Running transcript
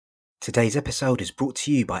Today's episode is brought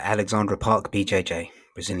to you by Alexandra Park BJJ.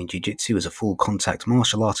 Brazilian Jiu-Jitsu is a full-contact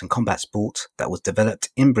martial art and combat sport that was developed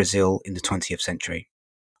in Brazil in the 20th century.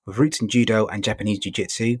 With roots in Judo and Japanese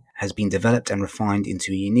Jiu-Jitsu, has been developed and refined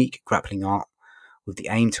into a unique grappling art with the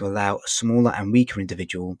aim to allow a smaller and weaker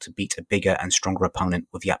individual to beat a bigger and stronger opponent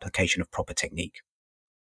with the application of proper technique.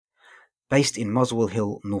 Based in Muswell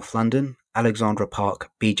Hill, North London, Alexandra Park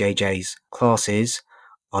BJJ's classes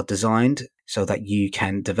are designed so that you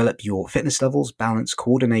can develop your fitness levels, balance,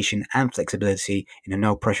 coordination and flexibility in a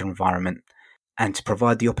no-pressure environment, and to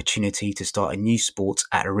provide the opportunity to start a new sport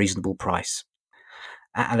at a reasonable price.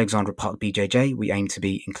 At Alexandra Park BJJ, we aim to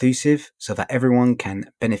be inclusive so that everyone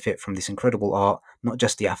can benefit from this incredible art, not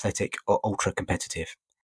just the athletic or ultra-competitive.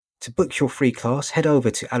 To book your free class, head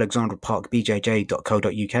over to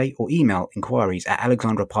alexandraparkbjj.co.uk or email inquiries at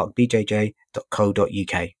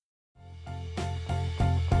alexandraparkbjj.co.uk.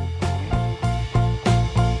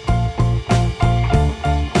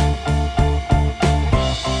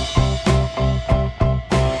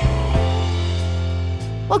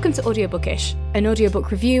 Welcome to Audiobookish, an audiobook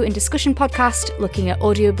review and discussion podcast looking at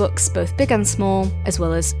audiobooks both big and small, as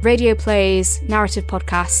well as radio plays, narrative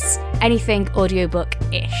podcasts, anything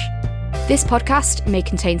audiobook-ish. This podcast may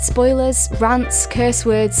contain spoilers, rants, curse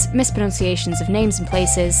words, mispronunciations of names and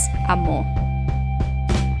places, and more.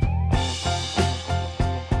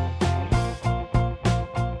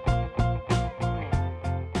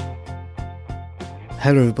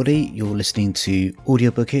 Hello everybody, you're listening to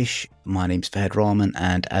Audiobookish. My name's Fahad Rahman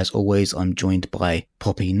and as always I'm joined by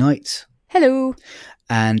Poppy Knight. Hello.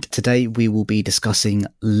 And today we will be discussing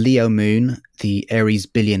Leo Moon, the Aries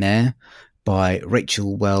Billionaire by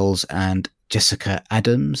Rachel Wells and Jessica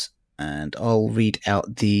Adams. And I'll read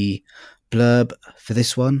out the blurb for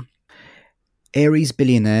this one. Aries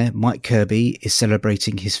billionaire Mike Kirby is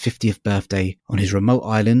celebrating his 50th birthday on his remote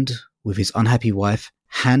island with his unhappy wife,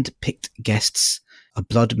 hand-picked guests, a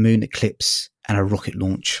blood moon eclipse and a rocket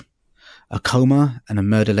launch. A coma and a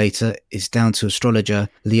murder later is down to astrologer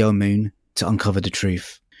Leo Moon to uncover the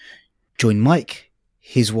truth. Join Mike,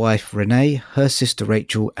 his wife Renee, her sister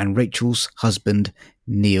Rachel and Rachel's husband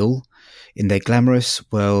Neil in their glamorous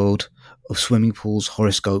world of swimming pools,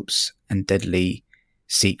 horoscopes and deadly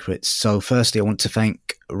secrets. So firstly I want to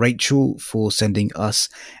thank Rachel for sending us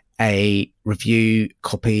a review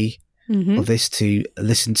copy of this to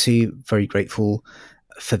listen to. Very grateful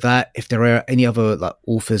for that. If there are any other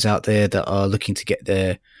authors out there that are looking to get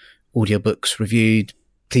their audiobooks reviewed,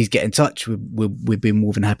 please get in touch. We'd be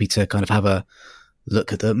more than happy to kind of have a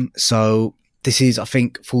look at them. So this is, I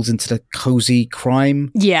think, falls into the cozy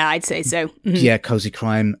crime. Yeah, I'd say so. Mm-hmm. Yeah, cozy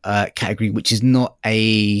crime category, which is not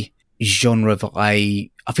a genre that I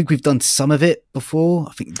think we've done some of it before.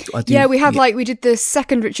 I think I do. Yeah, we have. We did the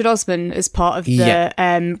second Richard Osman as part of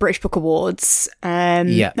the British Book Awards.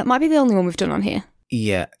 That might be the only one we've done on here.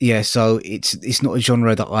 Yeah. So it's not a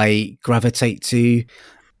genre that I gravitate to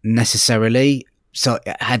necessarily. So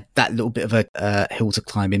it had that little bit of a hill to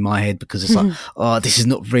climb in my head because it's this is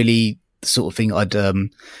not really the sort of thing I'd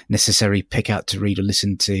necessarily pick out to read or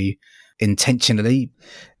listen to intentionally.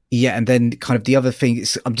 Yeah, and then kind of the other thing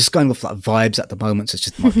is I'm just going off vibes at the moment, so it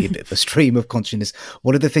just might be a bit of a stream of consciousness.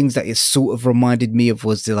 One of the things that it sort of reminded me of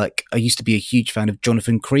was I used to be a huge fan of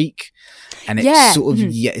Jonathan Creek, and it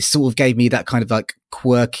it sort of gave me that kind of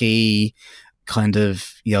quirky kind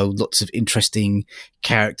of, lots of interesting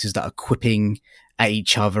characters that are quipping at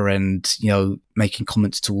each other and, making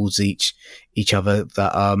comments towards each other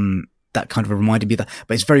that kind of reminded me of that,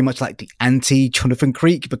 but it's very much like the anti-Jonathan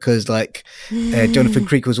Creek because Jonathan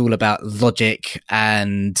Creek was all about logic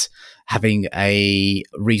and having a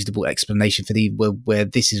reasonable explanation for where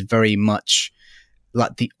this is very much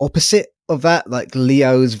like the opposite of that. Like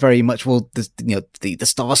Leo is very much, the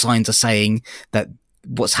star signs are saying that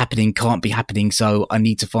what's happening can't be happening, so I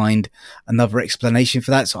need to find another explanation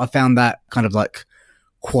for that. So I found that kind of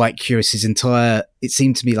quite curious. It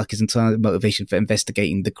seemed to me like his entire motivation for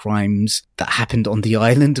investigating the crimes that happened on the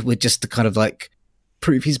island were just to kind of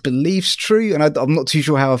prove his beliefs true. And I'm not too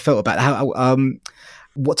sure how I felt about it.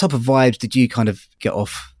 What type of vibes did you kind of get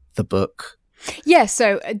off the book? Yeah,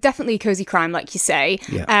 so definitely cozy crime, like you say.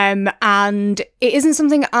 Yeah. And it isn't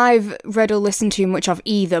something I've read or listened to much of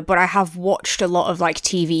either, but I have watched a lot of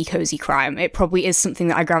TV cozy crime. It probably is something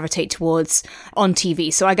that I gravitate towards on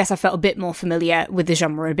TV. So I guess I felt a bit more familiar with the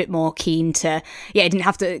genre, a bit more keen to, it didn't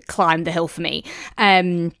have to climb the hill for me.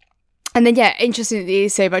 And then, yeah, interesting that you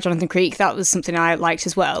say about Jonathan Creek. That was something I liked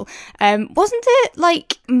as well. Wasn't there,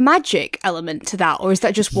 like, magic element to that? Or is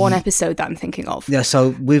that just one episode that I'm thinking of? Yeah,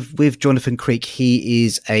 so with Jonathan Creek, he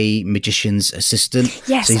is a magician's assistant.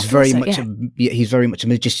 Yes, so he's very much a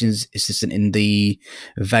magician's assistant in the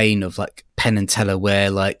vein of, like, Penn and Teller, where,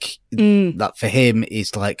 like, that for him,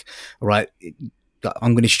 it's like, right,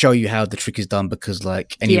 I'm going to show you how the trick is done, because,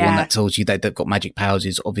 like, anyone that tells you that they've got magic powers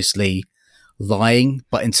is obviously lying.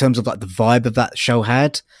 But in terms of, like, the vibe of that show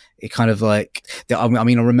had, it kind of like, I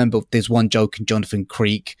mean, I remember there's one joke in Jonathan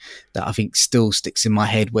Creek that I think still sticks in my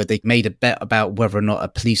head, where they made a bet about whether or not a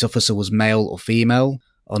police officer was male or female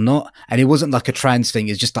or not. And it wasn't like a trans thing.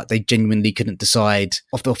 It's just like they genuinely couldn't decide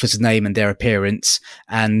off the officer's name and their appearance.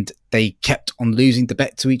 And they kept on losing the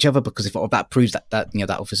bet to each other, because if that proves that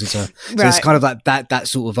that officer's her. So right. It's kind of like that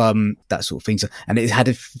sort of thing. So, and it had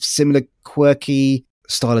a similar quirky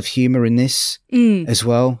style of humor in this as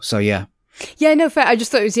well. So yeah. Yeah, no, fair. I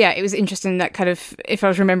just thought it was interesting that kind of, if I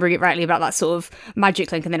was remembering it rightly, about that sort of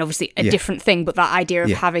magic link, and then obviously a different thing, but that idea of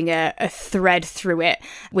having a thread through it,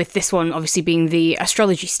 with this one obviously being the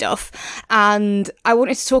astrology stuff. And I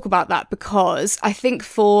wanted to talk about that because I think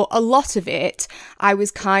for a lot of it, I was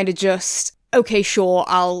kind of just, okay, sure,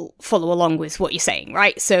 I'll follow along with what you're saying,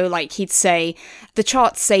 right? So, like, he'd say, the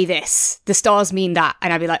charts say this, the stars mean that,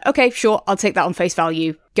 and I'd be like, okay, sure, I'll take that on face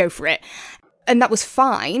value, go for it. And that was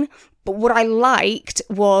fine. But what I liked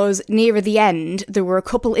was, nearer the end, there were a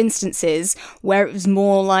couple instances where it was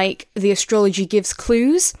more like the astrology gives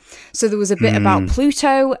clues. So there was a bit about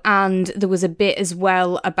Pluto, and there was a bit as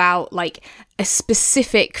well about, like, a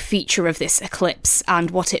specific feature of this eclipse and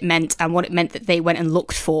what it meant, and what it meant that they went and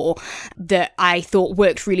looked for, that I thought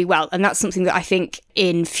worked really well. And that's something that I think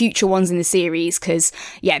in future ones in the series, because,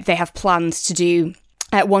 yeah, they have planned to do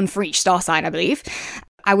one for each star sign, I believe.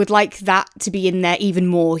 I would like that to be in there even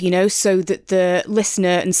more, you know, so that the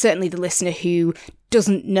listener, and certainly the listener who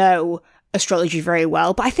doesn't know astrology very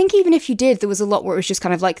well, but I think even if you did, there was a lot where it was just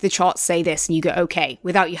kind of like, the charts say this, and you go, okay,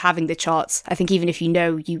 without you having the charts. I think even if you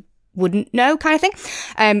know, you wouldn't know, kind of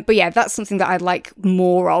thing. But yeah, that's something that I'd like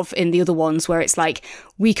more of in the other ones, where it's like,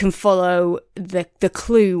 we can follow the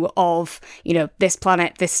clue of, you know, this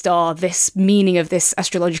planet, this star, this meaning of this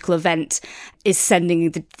astrological event is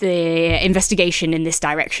sending the investigation in this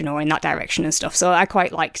direction or in that direction and stuff. So I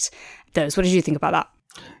quite liked those. What did you think about that?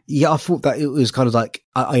 Yeah, I thought that it was kind of like,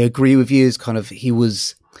 I agree with you. It's kind of,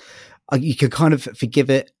 you could kind of forgive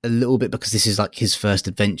it a little bit, because this is like his first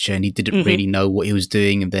adventure and he didn't really know what he was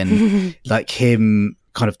doing. And then like him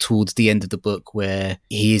kind of towards the end of the book, where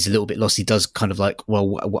he is a little bit lost, he does kind of like,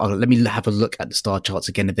 well, let me have a look at the star charts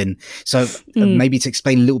again. And then, so maybe to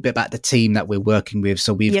explain a little bit about the team that we're working with.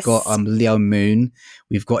 So we've got Leo Moon,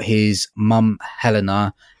 we've got his mum,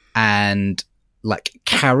 Helena, and like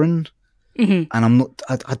Karen. And I'm not,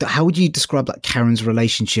 how would you describe like Karen's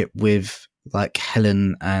relationship with like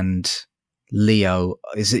Helen and Leo?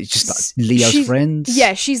 Is it just like Leo's friends?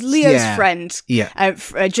 Yeah, she's Leo's friend. Yeah.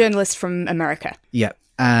 A journalist from America. Yeah.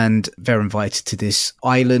 And they're invited to this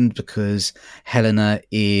island because Helena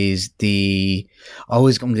is the, I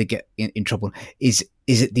always going to get in trouble. Is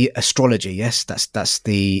it the astrology? Yes, that's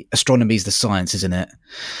the astronomy is the science, isn't it?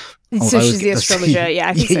 So she's the astrologer, yeah,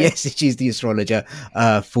 I think so. Yes, she's the astrologer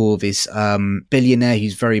for this billionaire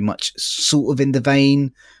who's very much sort of in the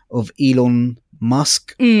vein of Elon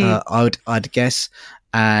Musk, I'd guess.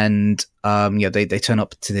 And they turn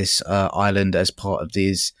up to this island as part of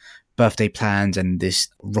these birthday plans and this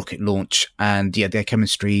rocket launch. And yeah, their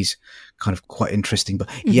chemistry's kind of quite interesting. But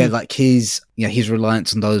yeah, like his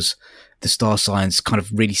reliance on the star signs kind of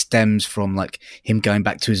really stems from like him going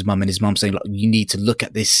back to his mum and his mum saying like, you need to look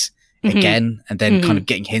at this again, and then kind of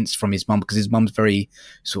getting hints from his mum, because his mum's very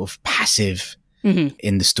sort of passive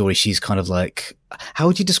in the story. She's kind of like, how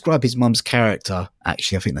would you describe his mum's character?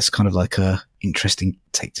 Actually, I think that's kind of like a interesting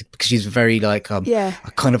take, because she's very like, kind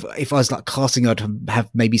of, if I was like casting her to have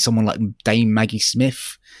maybe someone like Dame Maggie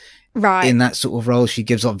Smith in that sort of role, she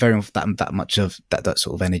gives up very much that much of that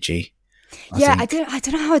sort of energy. I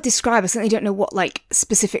don't know how to describe. I certainly don't know what like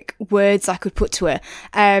specific words I could put to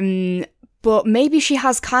her. But maybe she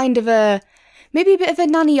has kind of a bit of a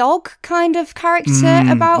Nanny Ogg kind of character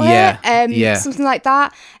about her. Something like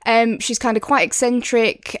that. She's kind of quite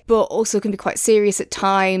eccentric, but also can be quite serious at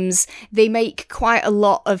times. They make quite a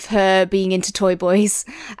lot of her being into toy boys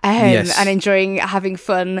and enjoying having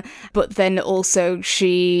fun. But then also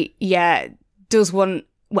she does want,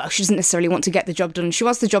 well, she doesn't necessarily want to get the job done. She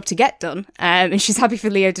wants the job to get done, and she's happy for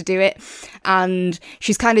Leo to do it. And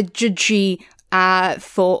she's kind of judgy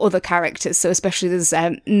for other characters. So especially there's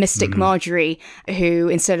Mystic Marjorie, who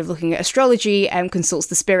instead of looking at astrology, consults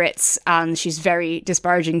the spirits, and she's very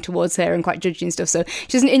disparaging towards her and quite judgy and stuff. So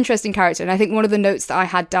she's an interesting character. And I think one of the notes that I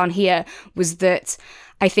had down here was that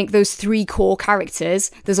I think those 3 core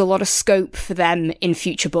characters, there's a lot of scope for them in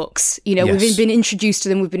future books. You know, We've been introduced to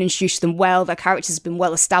them, we've been introduced to them well, their characters have been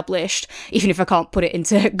well established, even if I can't put it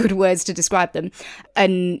into good words to describe them.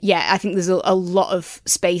 And yeah, I think there's a lot of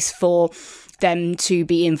space for them to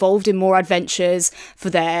be involved in more adventures,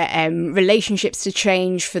 for their relationships to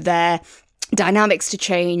change, for their dynamics to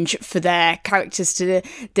change, for their characters to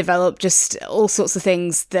develop, just all sorts of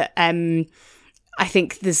things that I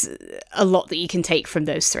think there's a lot that you can take from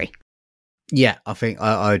those 3. Yeah, I think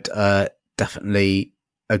I'd definitely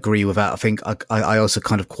agree with that. I think I also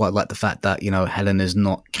kind of quite like the fact that, you know, Helena's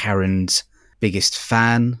not Karen's biggest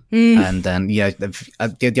fan. And then, the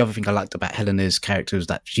other thing I liked about Helena's character is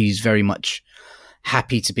that she's very much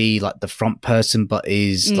happy to be like the front person, but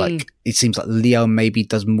is like, it seems like Leo maybe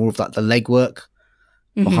does more of like the legwork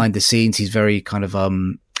behind the scenes. He's very kind of,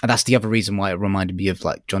 and that's the other reason why it reminded me of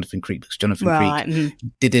like Jonathan Creek, because Jonathan Creek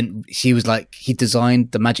he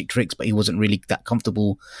designed the magic tricks, but he wasn't really that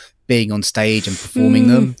comfortable being on stage and performing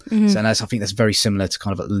them. So I think that's very similar to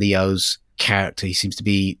kind of like Leo's character. He seems to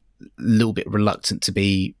be a little bit reluctant to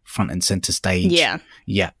be front and center stage.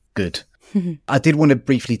 Yeah, good. I did want to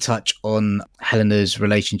briefly touch on Helena's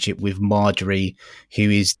relationship with Marjorie, who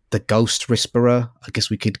is the ghost whisperer, I guess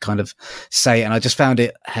we could kind of say. And I just found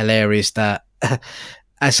it hilarious that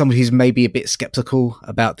as someone who's maybe a bit skeptical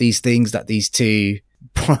about these things, that these 2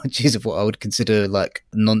 branches of what I would consider like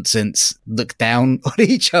nonsense look down on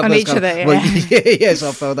each other. So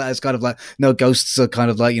I felt that as kind of like, no, ghosts are kind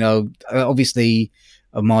of like, you know, obviously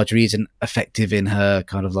Marjorie isn't effective in her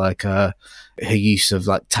kind of like her use of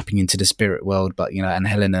like tapping into the spirit world, but, you know, and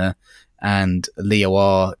Helena and Leo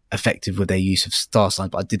are effective with their use of star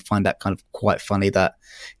signs. But I did find that kind of quite funny that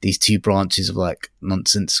these 2 branches of like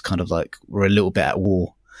nonsense kind of like were a little bit at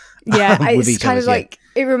war. Yeah, it's kind of like,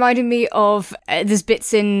 it reminded me of, there's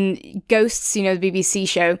bits in Ghosts, you know, the BBC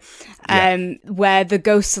show, where the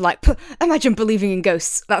ghosts are like, imagine believing in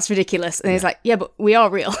ghosts, that's ridiculous. And it's like, yeah, but we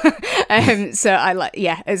are real. So I like,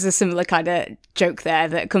 it's a similar kind of joke there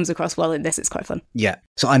that comes across well in this. It's quite fun. Yeah.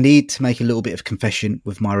 So I need to make a little bit of confession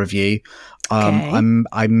with my review. Okay.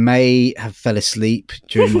 I may have fell asleep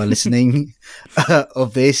during my listening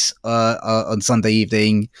of this on Sunday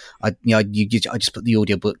evening. I just put the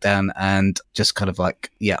audiobook down and just kind of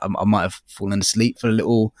like, I might have fallen asleep for a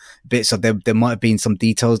little bit. So there might have been some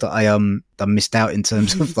details that I missed out in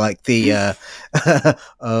terms of like the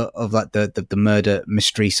of like the murder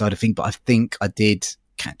mystery side of things. But I think I did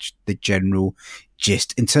catch the general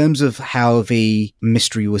gist. In terms of how the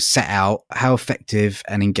mystery was set out, how effective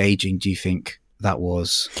and engaging do you think that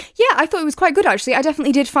was? Yeah, I thought it was quite good, actually. I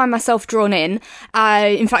definitely did find myself drawn in.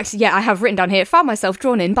 In fact, I have written down here, found myself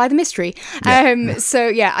drawn in by the mystery. So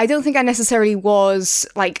I don't think I necessarily was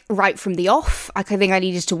like right from the off. I think I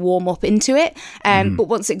needed to warm up into it. But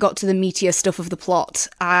once it got to the meatier stuff of the plot,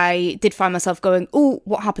 I did find myself going, oh,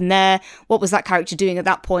 what happened there? What was that character doing at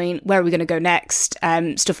that point? Where are we going to go next?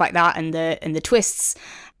 Stuff like that, and the twists.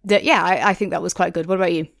 I think that was quite good. What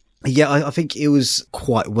about you? Yeah, I think it was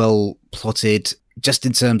quite well plotted, just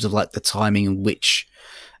in terms of like the timing in which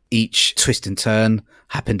each twist and turn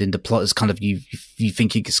happened in the plot. Is kind of you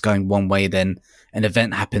think it's going one way, then an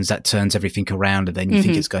event happens that turns everything around, and then you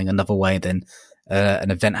think it's going another way, then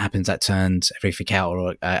an event happens that turns everything out,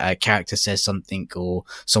 or a character says something, or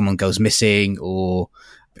someone goes missing, or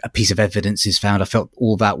a piece of evidence is found. I felt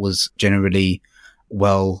all that was generally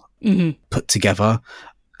well put together.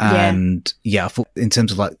 And I thought in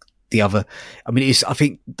terms of like the other, I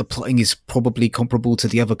think the plotting is probably comparable to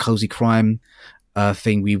the other cozy crime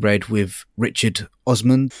thing we read with Richard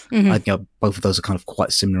Osman. Both of those are kind of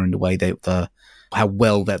quite similar in the way how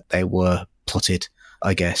well that they were plotted,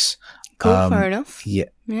 I guess. Cool, fair enough. Yeah.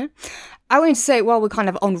 I wanted to say, while we're kind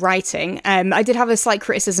of on writing, I did have a slight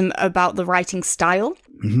criticism about the writing style.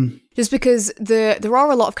 Just because there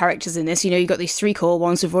are a lot of characters in this. You know, you've got these 3 core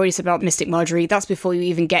ones. We've already said about Mystic Marjorie. That's before you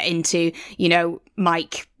even get into, you know,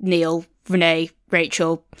 Mike, Neil, Renee,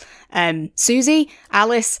 Rachel, Susie,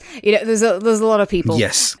 Alice. You know, there's a lot of people.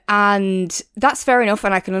 Yes. And that's fair enough,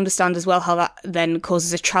 and I can understand as well how that then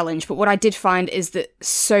causes a challenge. But what I did find is that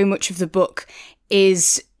so much of the book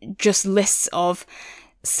is just lists of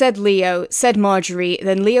said Leo, said Marjorie,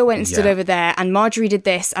 then Leo went and stood over there, and Marjorie did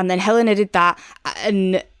this, and then Helena did that,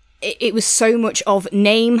 and it was so much of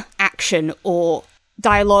name, action, or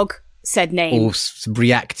dialogue, said name. Or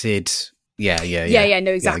reacted,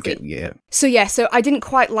 No, exactly. So I didn't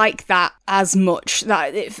quite like that as much.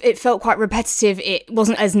 That it felt quite repetitive. It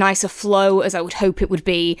wasn't as nice a flow as I would hope it would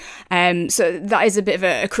be. So that is a bit of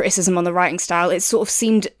a criticism on the writing style. It sort of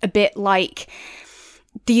seemed a bit like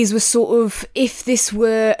these were sort of, if this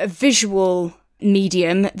were a visual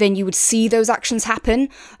medium, then you would see those actions happen,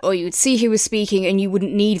 or you would see who was speaking and you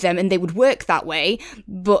wouldn't need them and they would work that way.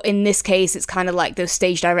 But in this case, it's kind of like those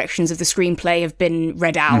stage directions of the screenplay have been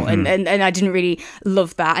read out, and I didn't really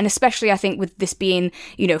love that. And especially I think with this being,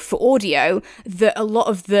 for audio, that a lot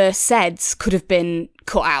of the saids could have been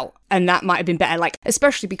cut out, and that might have been better, like,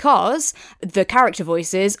 especially because the character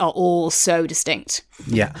voices are all so distinct.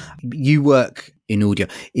 Yeah. You work in audio.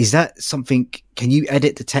 Is that something, can you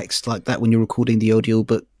edit the text like that when you're recording the audio,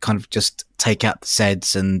 but kind of just take out the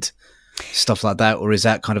saids and stuff like that? Or is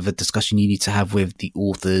that kind of a discussion you need to have with the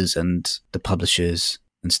authors and the publishers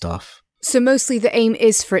and stuff? So mostly the aim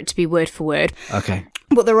is for it to be word for word. Okay.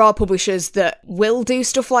 But there are publishers that will do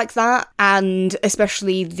stuff like that, and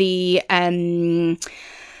especially the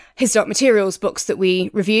His Dark Materials books that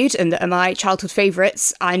we reviewed and that are my childhood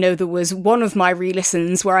favourites. I know there was one of my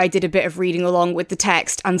re-listens where I did a bit of reading along with the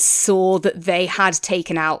text and saw that they had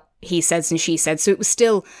taken out he says and she said. So it was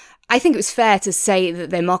still, I think it was fair to say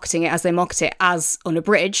that they're marketing it as they market it as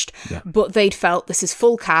unabridged, but they'd felt this is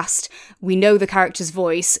full cast, we know the character's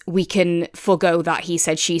voice, we can forgo that he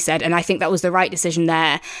said, she said, and I think that was the right decision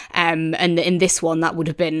there. And in this one, that would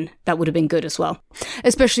have been good as well.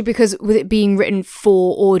 Especially because with it being written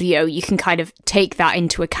for audio, you can kind of take that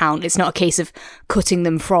into account. It's not a case of cutting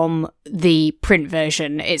them from the print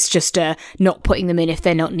version. It's just not putting them in if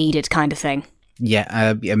they're not needed kind of thing.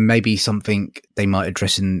 Yeah, maybe something they might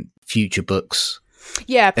address in future books.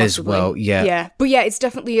 Yeah, possibly. As well, yeah. But yeah, it's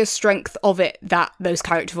definitely a strength of it that those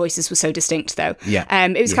character voices were so distinct, though. Yeah.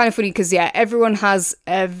 It was kind of funny because, everyone has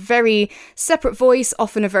a very separate voice,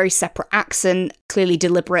 often a very separate accent, clearly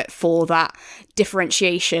deliberate for that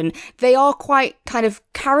differentiation. They are quite kind of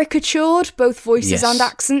caricatured, both voices and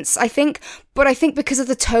accents, I think. But I think because of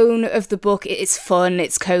the tone of the book, it's fun,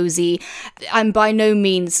 it's cozy. I'm by no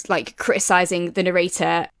means, criticising the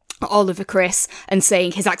narrator, Oliver Chris, and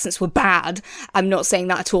saying his accents were bad. I'm not saying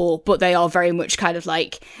that at all, but they are very much kind of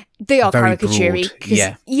they are caricature-y.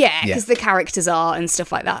 Because the characters are and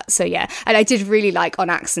stuff like that. So yeah, and I did really like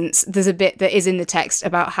on accents, there's a bit that is in the text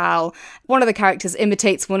about how one of the characters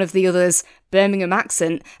imitates one of the others' Birmingham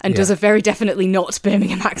accent and does a very definitely not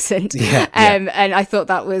Birmingham accent. And I thought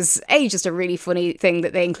that was A, just a really funny thing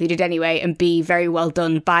that they included anyway, and B, very well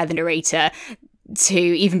done by the narrator to,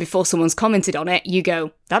 even before someone's commented on it, you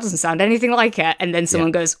go, that doesn't sound anything like it, and then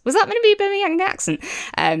someone goes, was that meant to be a Birmingham accent?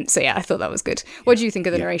 So yeah, I thought that was good. What do you think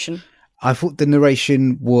of the narration? I thought the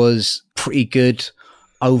narration was pretty good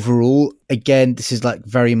overall. Again, this is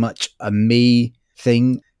very much a me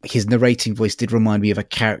thing. His narrating voice did remind me of a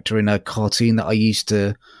character in a cartoon that I used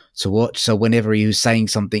to watch. So whenever he was saying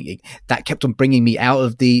something, that kept on bringing me out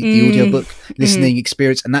of the audiobook listening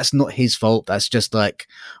experience. And that's not his fault. That's just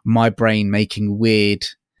my brain making weird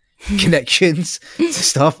connections to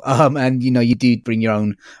stuff. And you do bring your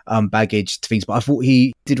own baggage to things. But I thought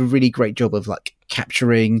he did a really great job of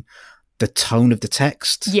capturing the tone of the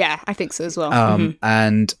text. Yeah, I think so as well.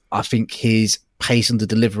 And I think his pace and the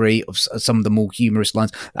delivery of some of the more humorous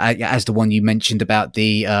lines, as the one you mentioned about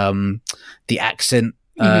the accent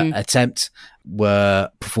attempt, were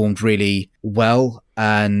performed really well.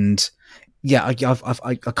 And yeah, I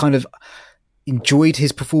kind of enjoyed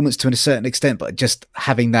his performance to a certain extent, but just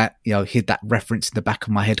having that, hit that reference in the back of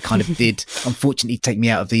my head kind of did unfortunately take me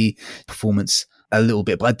out of the performance a little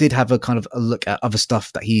bit. But I did have a kind of a look at other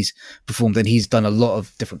stuff that he's performed, and he's done a lot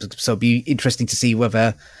of different, so it'd be interesting to see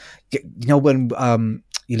whether, when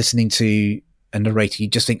you're listening to a narrator, you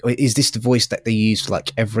just think, is this the voice that they use for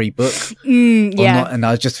every book or not? And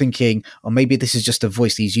I was just thinking, maybe this is just a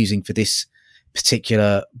voice he's using for this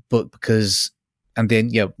particular book, because, and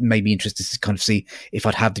then maybe interested to kind of see if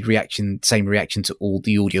I'd have the same reaction to all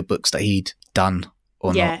the audiobooks that he'd done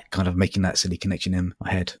or not, kind of making that silly connection in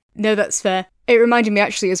my head. No, that's fair. It reminded me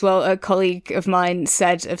actually as well, a colleague of mine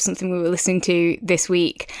said of something we were listening to this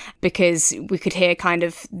week, because we could hear kind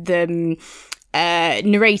of the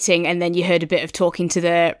narrating, and then you heard a bit of talking to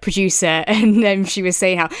the producer, and then she was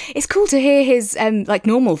saying how it's cool to hear his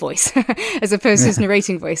normal voice as opposed to his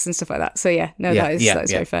narrating voice and stuff like that. So that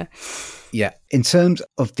is very fair. Yeah, in terms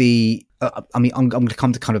of the, I'm going to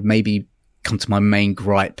come to my main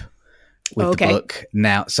gripe with the book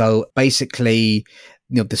now. So basically,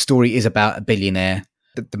 the story is about a billionaire.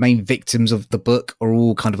 The main victims of the book are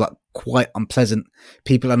all kind of quite unpleasant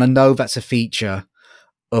people, and I know that's a feature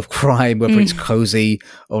of crime, whether it's cozy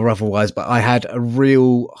or otherwise. But I had a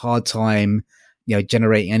real hard time,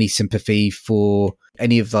 generating any sympathy for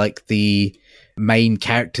any of like the main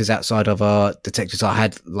characters outside of our detectives. I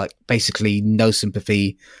had like basically no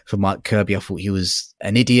sympathy for Mike Kirby. I thought he was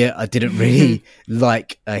an idiot. I didn't really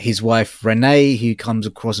like his wife Renee, who comes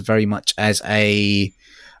across very much as I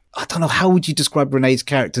don't know, how would you describe Renee's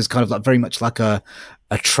character? As kind of like very much like a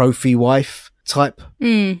trophy wife type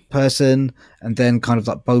person. And then kind of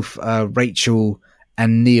like both Rachel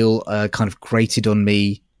and Neil kind of grated on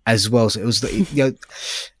me as well. So it was,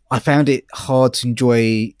 I found it hard to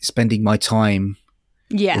enjoy spending my time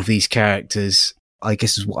with these characters, I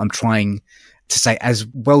guess is what I'm trying to say. As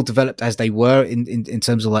well developed as they were in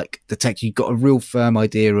terms of like the text, you got a real firm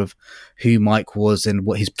idea of who Mike was and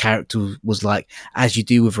what his character was like, as you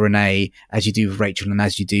do with Renee, as you do with Rachel, and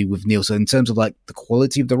as you do with Neil. So in terms of like the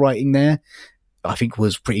quality of the writing there, I think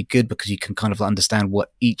was pretty good, because you can kind of understand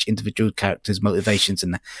what each individual character's motivations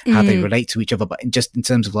and how they relate to each other. But just in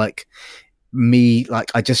terms of like me, like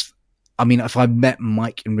if I met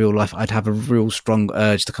Mike in real life, I'd have a real strong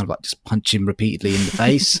urge to kind of like just punch him repeatedly in the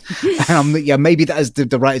face. And maybe that is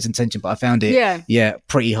the writer's intention, but I found it,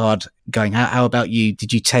 pretty hard going. How about you?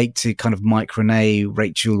 Did you take to kind of Mike, Renee,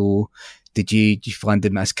 Rachel, or did you find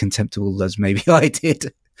them as contemptible as maybe I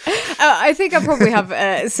did? I think I probably have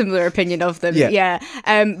a similar opinion of them. Yeah.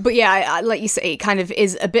 But yeah, I, like you say, it kind of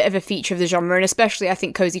is a bit of a feature of the genre, and especially I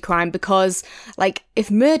think cozy crime, because like if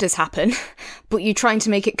murders happen, but you're trying to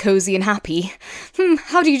make it cozy and happy,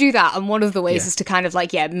 how do you do that? And one of the ways is to kind of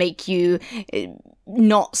like, make you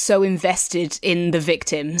not so invested in the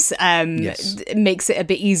victims. It makes it a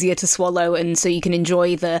bit easier to swallow, and so you can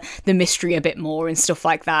enjoy the mystery a bit more and stuff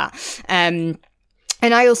like that.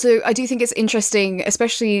 And I do think it's interesting,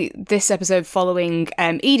 especially this episode following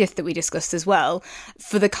Edith that we discussed as well,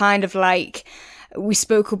 for the kind of like, we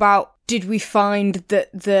spoke about, did we find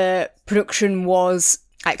that the production was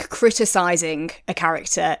like criticising a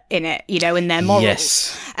character in it, in their morals?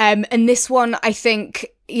 Yes. And this one, I think,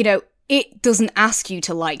 it doesn't ask you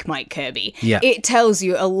to like Mike Kirby. Yeah. It tells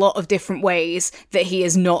you a lot of different ways that he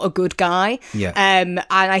is not a good guy. Yeah. And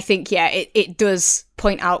I think, it does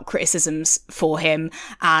point out criticisms for him.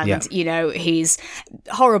 And, he's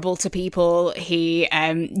horrible to people. He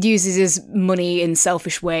uses his money in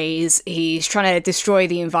selfish ways. He's trying to destroy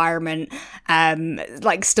the environment,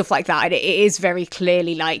 like stuff like that. And it is very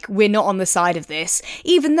clearly like, we're not on the side of this,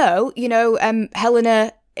 even though,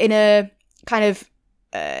 Helena in a kind of,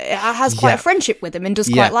 has quite a friendship with him and does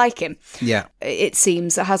quite like him. Yeah, it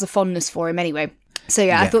seems, it has a fondness for him anyway. So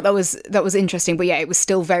I thought that was interesting. But it was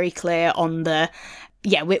still very clear on the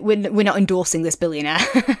we're not endorsing this billionaire.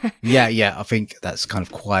 I think that's kind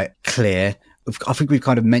of quite clear. I think we've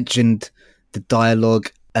kind of mentioned the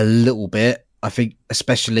dialogue a little bit. I think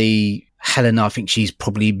especially Helena, I think she's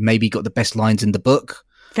probably maybe got the best lines in the book.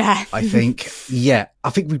 Fair. I think, I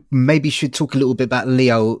think we maybe should talk a little bit about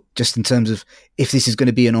Leo, just in terms of if this is going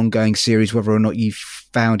to be an ongoing series, whether or not you've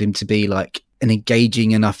found him to be like an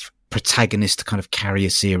engaging enough protagonist to kind of carry a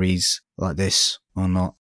series like this or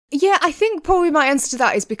not. Yeah, I think probably my answer to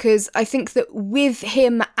that is because I think that with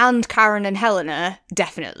him and Karen and Helena,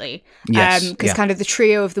 definitely. Yes. Because kind of the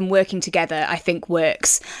trio of them working together, I think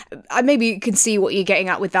works. I maybe can see what you're getting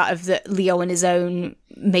at with that, of that Leo on his own,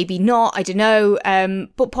 maybe not, I don't know.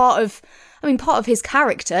 But part of his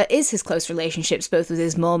character is his close relationships, both with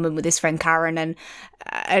his mum and with his friend Karen, and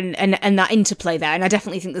that interplay there. And I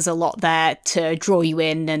definitely think there's a lot there to draw you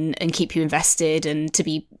in and keep you invested, and to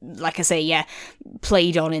be, like I say,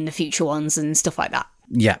 played on in the future ones and stuff like that.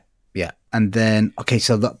 Yeah. And then, okay,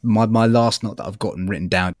 so my last note that I've gotten written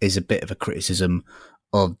down is a bit of a criticism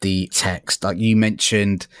of the text. Like you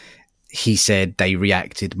mentioned, he said they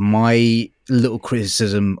reacted. My little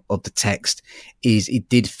criticism of the text is it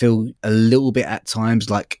did feel a little bit at times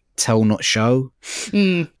like tell not show. I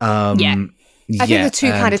think the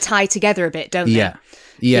two kind of tie together a bit, don't they?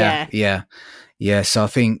 Yeah. So I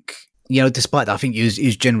think, despite that, I think it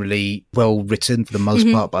was generally well written for the most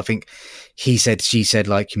part, but I think he said, she said,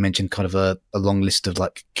 like you mentioned, kind of a long list of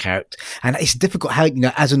like character, and it's difficult how,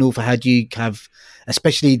 as an author, how do you have,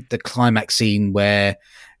 especially the climax scene where,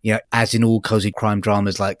 as in all cozy crime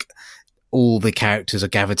dramas, like all the characters are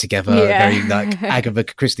gathered together, very like Agatha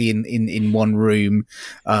Christie in one room,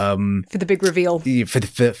 for the big reveal. For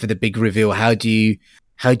the big reveal, how do you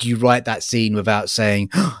write that scene without saying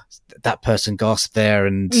that person gasped there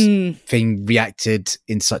and thing reacted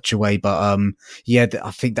in such a way? But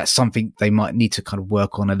I think that's something they might need to kind of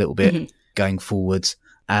work on a little bit going forwards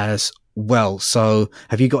as well. So,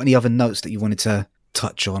 have you got any other notes that you wanted to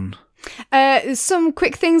touch on? Some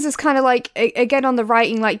quick things is kind of like, again, on the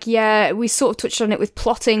writing, like, yeah, we sort of touched on it with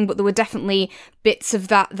plotting, but there were definitely bits of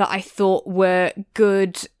that I thought were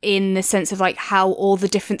good in the sense of like how all the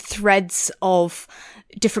different threads of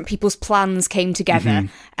different people's plans came together,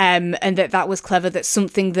 and that was clever. That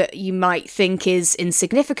something that you might think is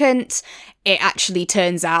insignificant, it actually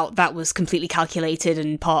turns out that was completely calculated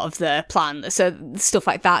and part of the plan. So stuff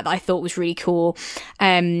like that I thought was really cool.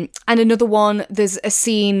 And another one, there's a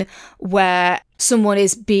scene where someone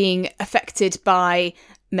is being affected by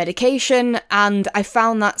medication, and I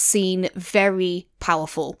found that scene very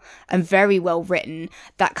powerful and very well written.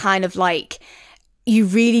 That kind of like, you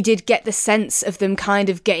really did get the sense of them kind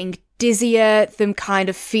of getting dizzier, them kind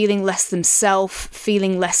of feeling less themselves,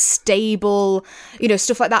 feeling less stable,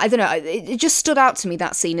 stuff like that. I don't know, it just stood out to me,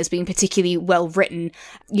 that scene, as being particularly well written,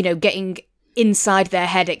 getting inside their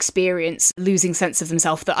head experience, losing sense of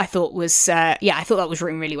themselves, that I thought was, I thought that was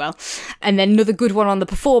written really well. And then another good one on the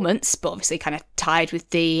performance, but obviously kind of tied with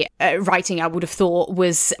the writing, I would have thought,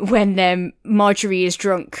 was when Marjorie is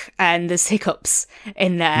drunk and there's hiccups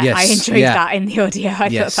in there. Yes, I enjoyed that in the audio. I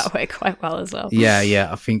thought that worked quite well as well. Yeah,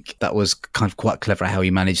 I think that was kind of quite clever how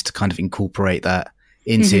he managed to kind of incorporate that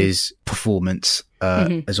into his performance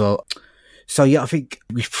as well. So yeah, I think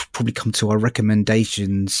we've probably come to our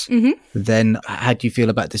recommendations. Then how do you feel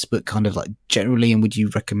about this book kind of like generally, and would you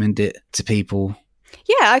recommend it to people?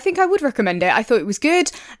 Yeah, I think I would recommend it. I thought it was good.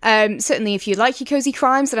 Certainly if you like your cozy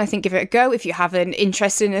crimes, then I think give it a go. If you have an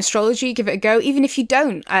interest in astrology, give it a go. Even if you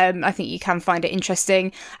don't, I think you can find it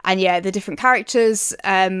interesting. And yeah, the different characters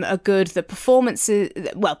are good. The performances,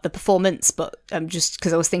 the performance, but just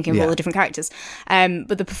because I was thinking of all the different characters.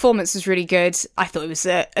 But the performance was really good. I thought it was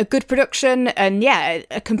a good production, and yeah,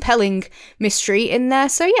 a compelling mystery in there.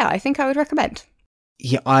 So yeah, I think I would recommend.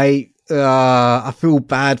 Yeah, I feel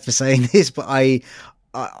bad for saying this, but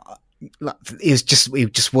it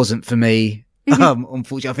just wasn't for me.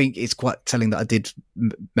 Unfortunately, I think it's quite telling that I did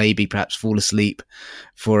maybe perhaps fall asleep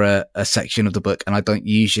for a section of the book, and I don't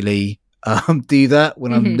usually do that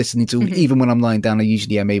when I'm listening to, even when I'm lying down. I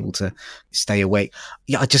usually am able to stay awake.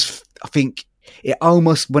 Yeah, I think it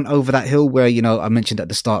almost went over that hill where, I mentioned at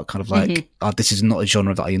the start, kind of like, this is not a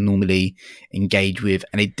genre that I normally engage with,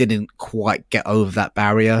 and it didn't quite get over that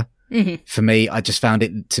barrier. For me, I just found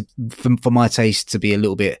it for my taste to be a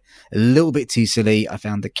little bit too silly. I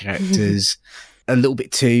found the characters a little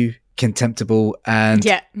bit too contemptible, and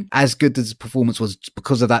as good as the performance was,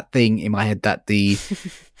 because of that thing in my head that the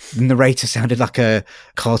narrator sounded like a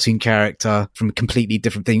cartoon character from a completely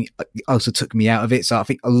different thing, also took me out of it. So I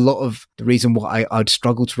think a lot of the reason why I'd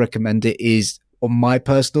struggle to recommend it is on my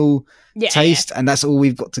personal taste, and that's all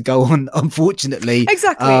we've got to go on, unfortunately.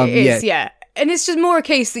 Exactly. And it's just more a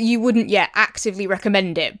case that you wouldn't actively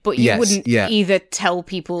recommend it, but you wouldn't either tell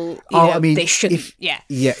people they shouldn't.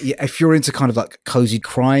 If you're into kind of like cozy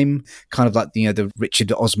crime, kind of like the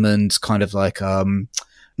Richard Osman's kind of like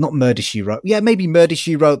not Murder, She Wrote. Yeah, maybe Murder,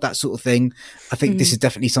 She Wrote, that sort of thing. I think this is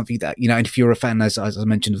definitely something that, and if you're a fan, as I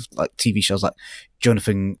mentioned, of like TV shows like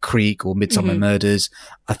Jonathan Creek or Midsummer Murders,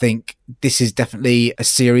 I think this is definitely a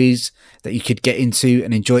series that you could get into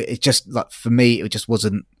and enjoy. It's just like, for me, it just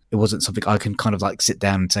wasn't something I can kind of like sit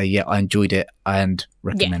down and say, yeah, I enjoyed it and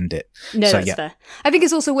recommend it. No, so, that's fair. I think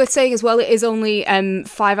it's also worth saying as well, it is only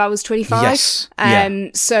 5 hours 25. Yes.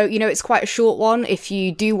 So, it's quite a short one. If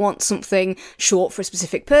you do want something short for a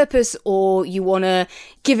specific purpose, or you want to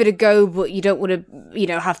give it a go, but you don't want to,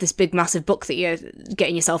 have this big, massive book that you're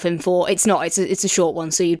getting yourself in for, it's not. It's a short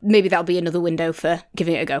one. So maybe that'll be another window for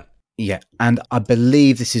giving it a go. Yeah. And I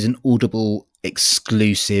believe this is an Audible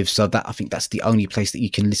exclusive, so that I think that's the only place that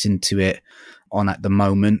you can listen to it on at the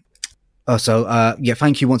moment. So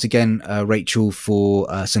thank you once again, Rachel, for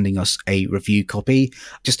sending us a review copy.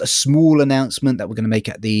 Just a small announcement that we're going to make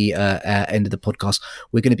at the end of the podcast.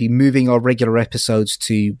 We're going to be moving our regular episodes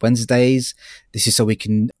to Wednesdays. This is so we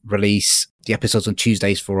can release the episodes on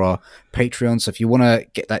Tuesdays for our Patreon. So if you want to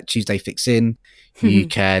get that Tuesday fix in, you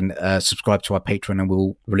can subscribe to our Patreon, and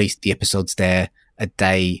we'll release the episodes there a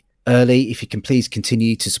day early. If you can please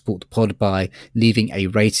continue to support the pod by leaving a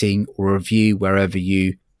rating or a review wherever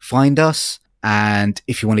you find us. And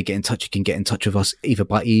if you want to get in touch, you can get in touch with us either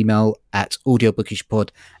by email at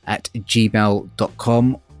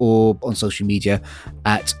audiobookishpod@gmail.com or on social media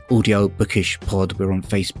at audiobookishpod. We're on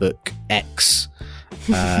Facebook, X,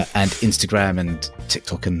 and Instagram and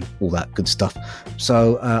TikTok and all that good stuff.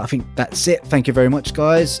 So I think that's it. Thank you very much,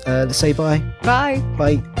 guys. Let's say bye. Bye.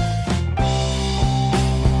 Bye.